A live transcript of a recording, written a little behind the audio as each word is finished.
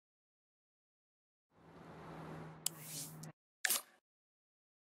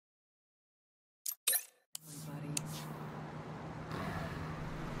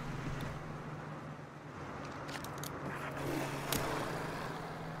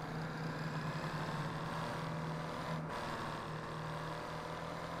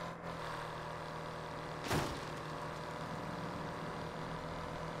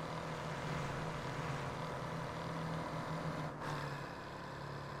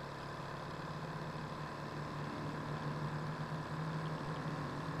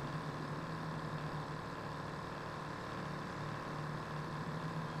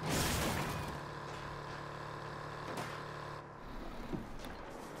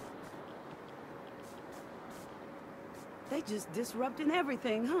Guy just disrupting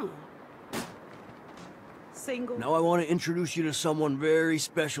everything, huh? Single? Now I want to introduce you to someone very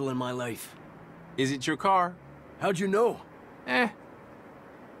special in my life. Is it your car? How'd you know? Eh.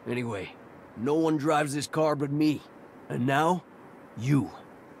 Anyway, no one drives this car but me. And now, you.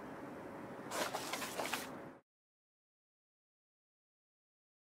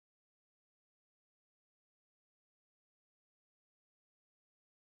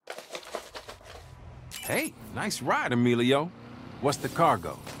 Hey, nice ride, Emilio. What's the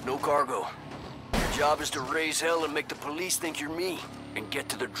cargo? No cargo. Your job is to raise hell and make the police think you're me, and get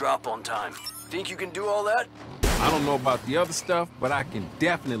to the drop on time. Think you can do all that? I don't know about the other stuff, but I can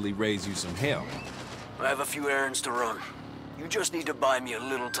definitely raise you some hell. I have a few errands to run. You just need to buy me a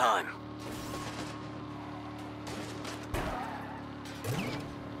little time.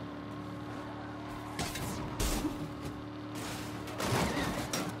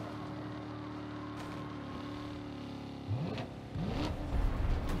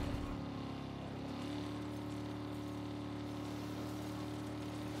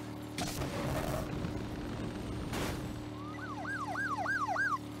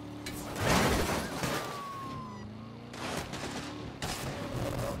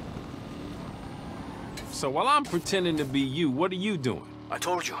 So while I'm pretending to be you, what are you doing? I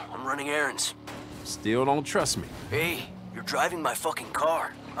told you, I'm running errands. Still don't trust me. Hey, you're driving my fucking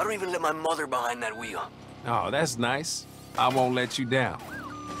car. I don't even let my mother behind that wheel. Oh, that's nice. I won't let you down.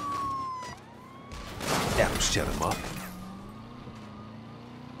 That'll shut him up.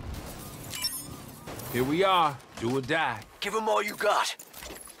 Here we are. Do or die. Give him all you got.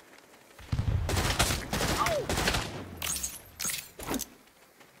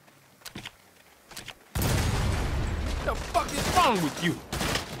 What the fuck is wrong with you?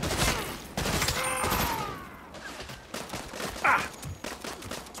 Ah!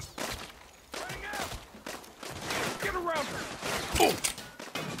 Get around her! Oh.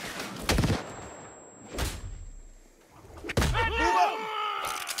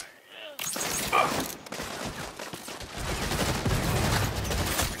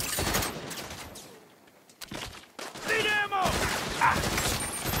 Need ammo! Ah!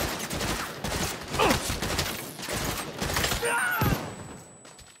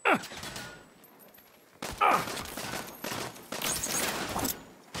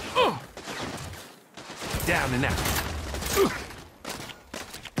 Down and out.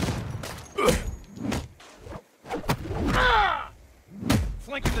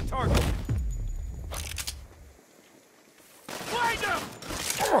 Flanking the target. Find him!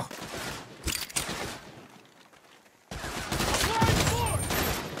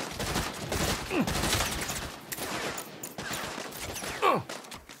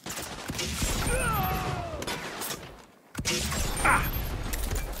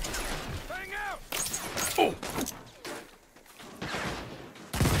 Hang out! Oh!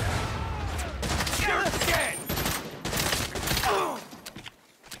 You're dead!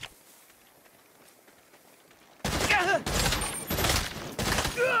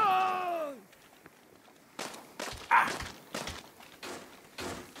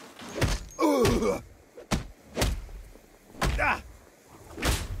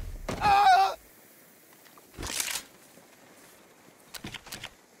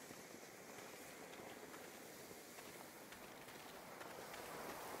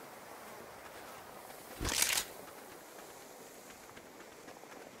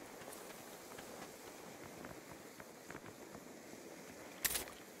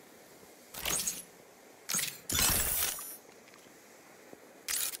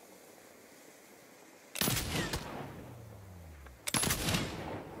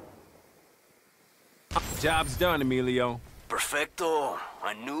 Job's done, Emilio. Perfecto.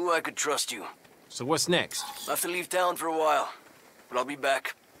 I knew I could trust you. So what's next? I have to leave town for a while, but I'll be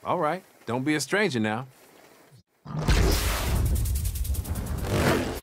back. All right. Don't be a stranger now.